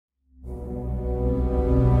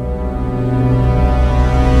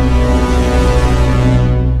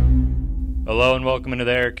Welcome to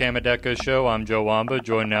the Erick Camodeca Show. I'm Joe Wamba,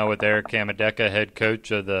 joined now with Erick Camodeca, head coach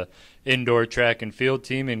of the indoor track and field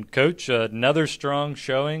team. And, Coach, another strong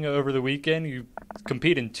showing over the weekend. You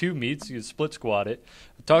compete in 2 meets. You split squad it.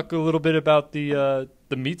 Talk a little bit about the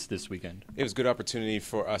meets this weekend. It was a good opportunity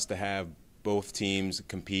for us to have both teams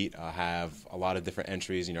compete, have a lot of different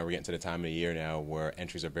entries. You know, we're getting to the time of the year now where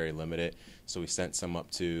entries are very limited. So we sent some up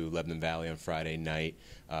to Lebanon Valley on Friday night.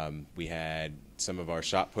 We had some of our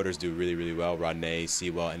shot putters do really, really well. Rodney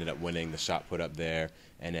Sewell ended up winning the shot put up there.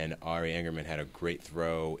 And then Ari Angerman had a great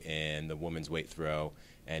throw in the women's weight throw.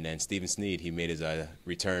 And then Steven Sneed, he made his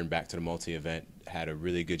return back to the multi-event, had a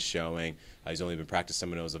really good showing. He's only been practicing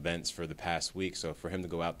some of those events for the past week, so for him to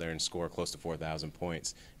go out there and score close to 4,000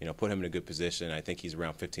 points, you know, put him in a good position. I think he's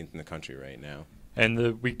around 15th in the country right now.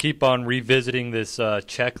 And we keep on revisiting this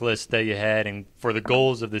checklist that you had and for the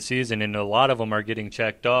goals of the season, and a lot of them are getting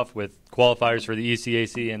checked off with qualifiers for the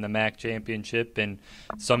ECAC and the MAC championship and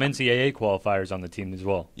some NCAA qualifiers on the team as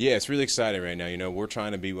well. Yeah, it's really exciting right now. You know, we're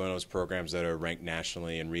trying to be one of those programs that are ranked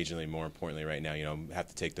nationally and regionally, more importantly right now. You know, have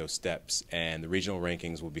to take those steps, and the regional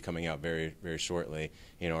rankings will be coming out very, very shortly.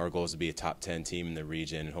 You know, our goal is to be a top 10 team in the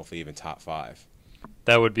region and hopefully even top 5.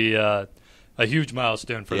 That would be a huge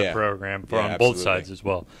milestone for the program on both sides as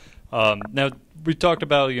well. Now, we talked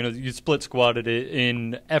about, you know, you split squatted it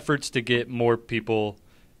in efforts to get more people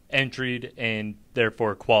entered and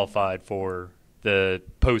therefore qualified for the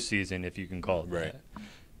postseason, if you can call it right. that.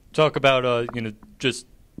 Talk about, you know, just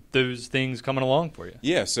those things coming along for you.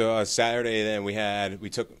 Yeah, so Saturday then we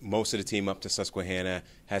took most of the team up to Susquehanna,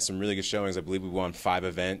 had some really good showings. I believe we won 5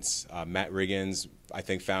 events. Matt Riggins, I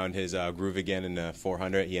think, found his groove again in the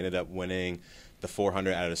 400. He ended up winning the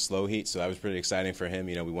 400 out of the slow heat, so that was pretty exciting for him.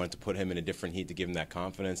 You know, we wanted to put him in a different heat to give him that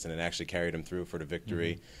confidence, and it actually carried him through for the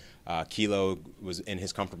victory. Kilo was in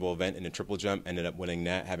his comfortable event in the triple jump, ended up winning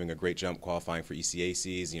that, having a great jump qualifying for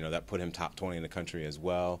ECACs. You know, that put him top 20 in the country as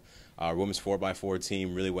well. Our women's 4x4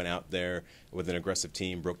 team really went out there with an aggressive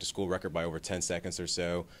team, broke the school record by over 10 seconds or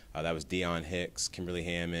so. That was Dion Hicks, Kimberly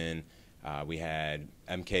Hammond. We had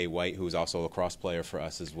MK White, who was also a lacrosse player for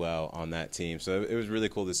us as well on that team. So it was really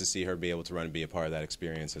cool just to see her be able to run and be a part of that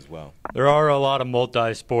experience as well. There are a lot of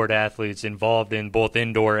multi-sport athletes involved in both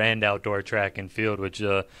indoor and outdoor track and field, which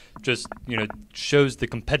just, you know, shows the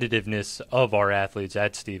competitiveness of our athletes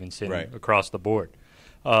at Stevenson across the board.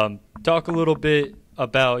 Talk a little bit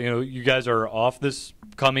about, you know, you guys are off this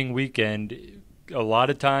coming weekend, a lot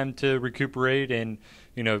of time to recuperate and,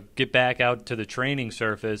 you know, get back out to the training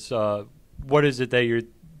surface. What is it that you're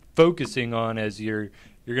focusing on as you're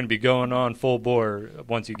going to be going on full bore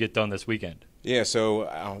once you get done this weekend? Yeah, so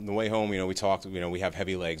on the way home, you know, we talked, you know, we have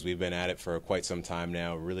heavy legs. We've been at it for quite some time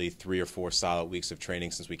now, really 3 or 4 solid weeks of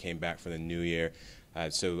training since we came back for the new year.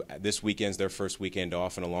 So this weekend's their first weekend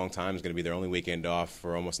off in a long time. It's going to be their only weekend off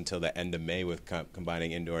for almost until the end of May with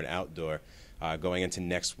combining indoor and outdoor. Going into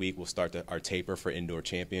next week, we'll start our taper for indoor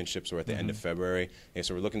championships. We're at the end of February. And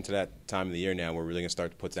so we're looking to that time of the year now. We're really going to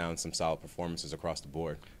start to put down some solid performances across the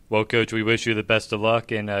board. Well, Coach, we wish you the best of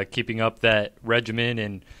luck in keeping up that regimen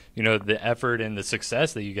and, you know, the effort and the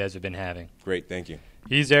success that you guys have been having. Great. Thank you.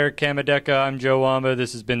 He's Erick Camodeca. I'm Joe Wamba.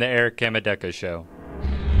 This has been the Erick Camodeca Show.